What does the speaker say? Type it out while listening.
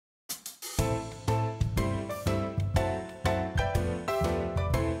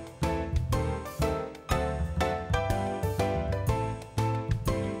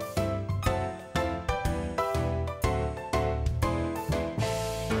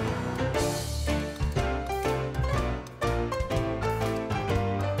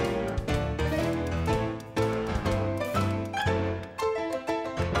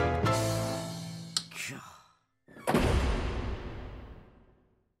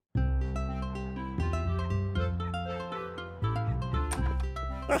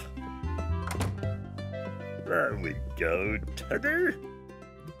There we go, Teddy.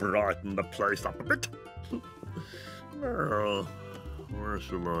 Brighten the place up a bit. Now, where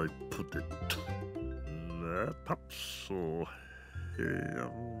shall I put it? There, perhaps, or here.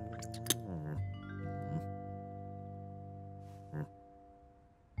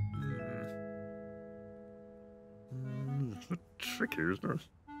 It's a bit tricky, isn't it?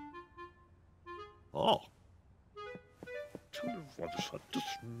 Oh. Tell you what, if I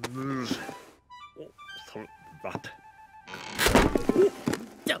just move. Oh, sorry, that.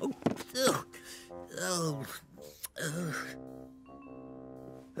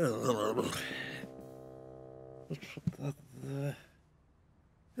 Let's put that there.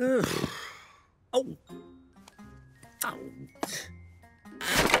 Oh. Oh.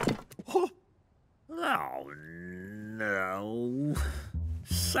 Oh, no.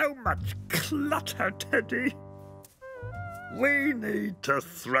 So much clutter, Teddy. We need to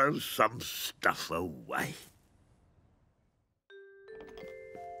throw some stuff away.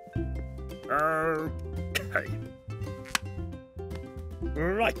 Okay.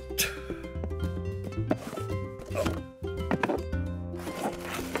 Right.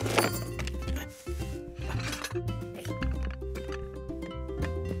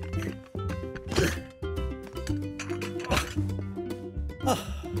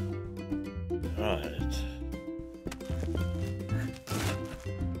 Right.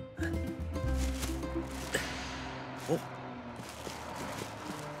 Oh.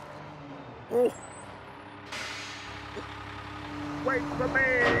 Oh. Wait for me!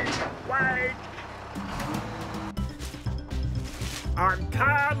 Wait! I'm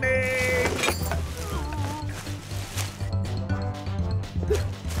coming!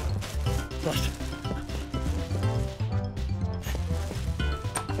 What?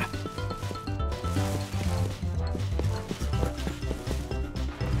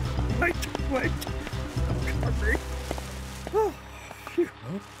 Wait! I'm coming! Oh, phew.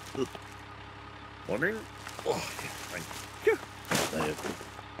 Morning. Oh, thank you. There.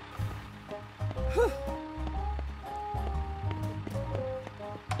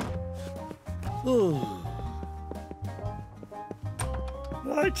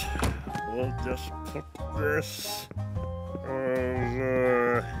 Right, we'll just put this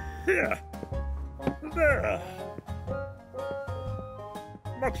over here. There.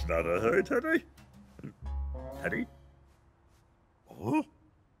 What's that, a hurry, Teddy? Teddy? Oh?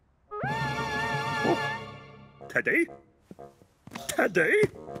 Oh? Teddy? Teddy?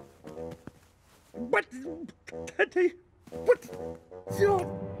 What? Teddy? What?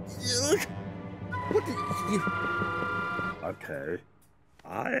 What did you... Okay.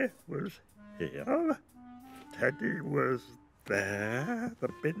 I was here. Teddy was there. The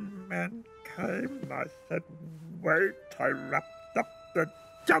bin man came. I said, wait. I wrapped up the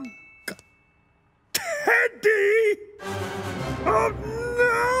junk. Teddy! Oh,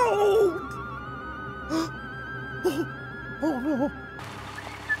 no! Oh, no.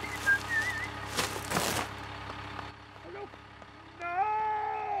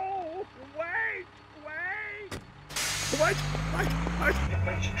 No! Wait! It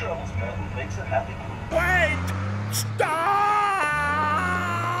makes you troubles, man. It makes it happy. Wait! Stop!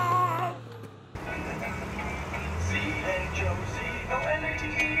 C-H-O-C-O-N-A-T-E.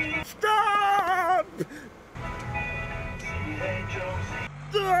 Stop! C-H-O-C.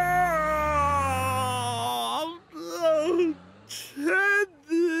 Stop! Oh,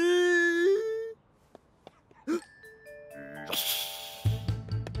 Teddy!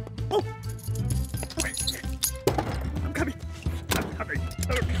 Oh! I'm coming!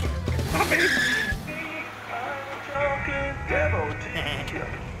 Drunken devotee.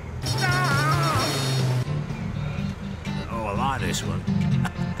 Stop! Oh, I like this one.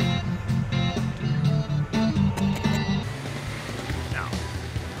 Now,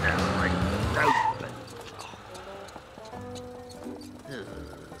 break the open.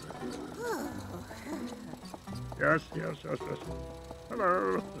 Yes. Hello.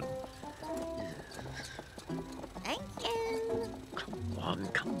 Thank you. Come on.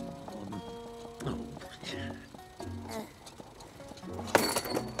 Oh, yeah.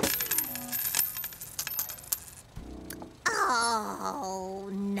 Oh,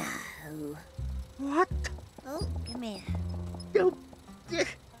 no. What? Oh, come here. Oh,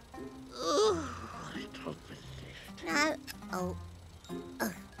 I don't believe it. No. Oh.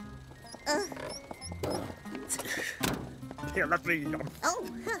 Here, let me Oh,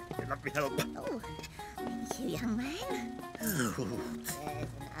 huh. Here, let me help. Oh, thank you, young man. Oh.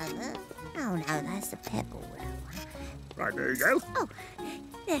 There's another. Oh, no, that's the pebble roll. Right, there you go. Oh,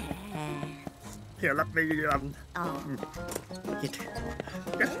 there. Here, let me, Oh, get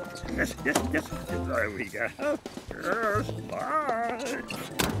yes. There we go. Yes, bye.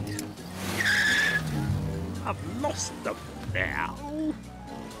 I've lost them now.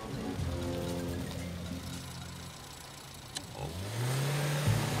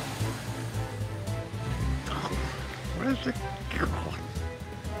 Where's it gone?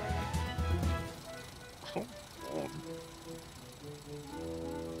 Come on.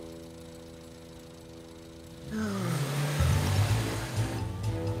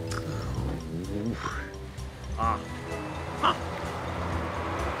 Ah. Ah.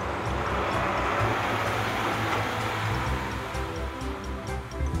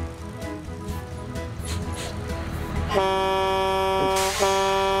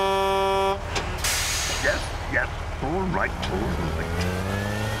 Yes. All right.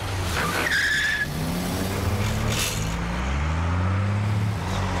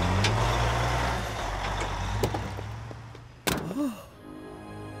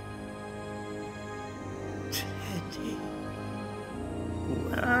 Teddy,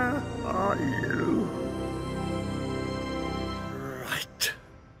 where are you? Right.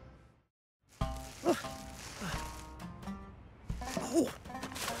 Oh.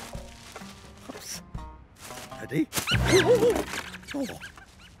 Oops. Teddy.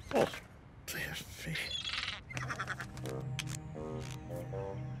 Oh, dear me.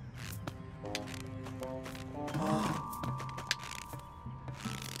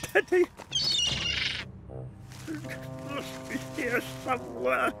 Teddy. You must be here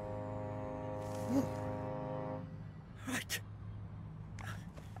somewhere. Right.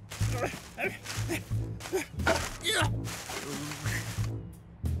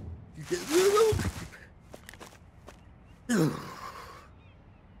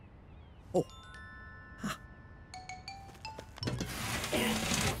 Oh.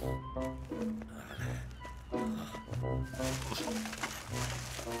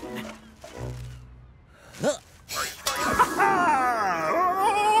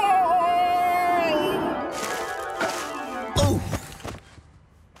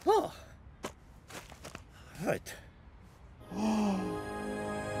 Oh. Right.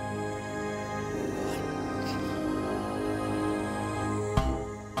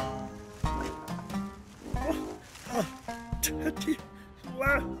 Teddy,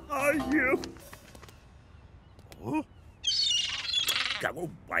 where are you? Oh. Go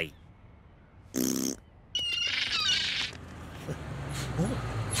away.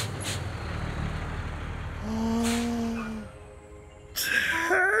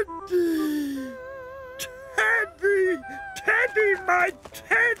 Teddy! Teddy, my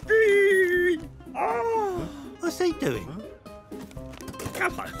Teddy! Oh! What's he doing?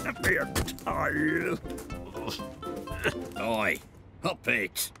 Come on, let me untie you. Oi, hop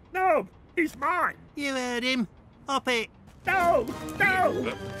it. No, he's mine. You heard him. Hop it. No!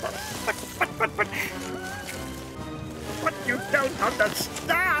 What you don't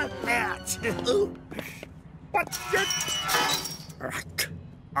understand, Matt. What you... Right,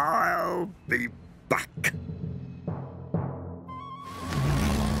 I'll be back.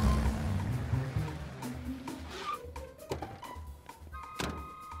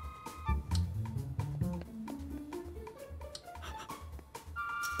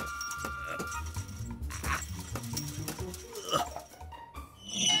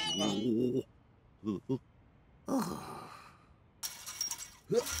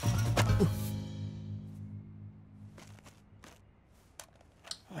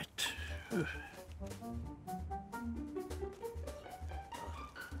 Right.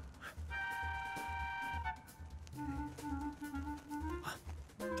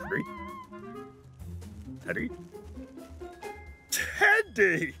 Teddy?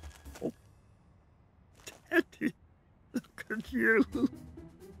 Teddy! Oh. Teddy! Look at you!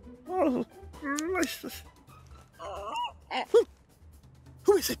 Oh, gracious!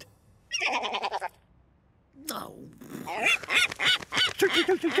 Who is it? No.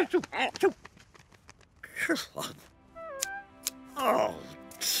 Come on. Oh,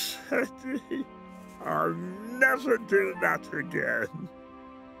 Teddy. I'll never do that again.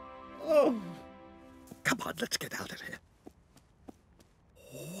 Oh. Come on, let's get out of here.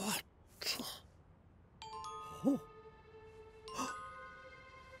 What? Oh.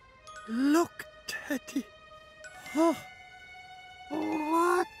 Look, Teddy. Oh.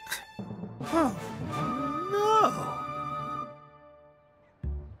 What? Oh, no.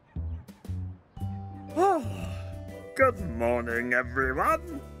 Oh. Good morning,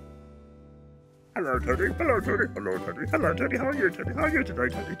 everyone. Hello, Teddy. Hello, Teddy. Hello, Teddy. Hello, Teddy. How are you, Teddy? How are you today,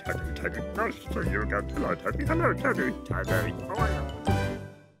 Teddy? Teddy. Nice to see you again. Hello, Teddy. Hello, Teddy. Teddy. How are you?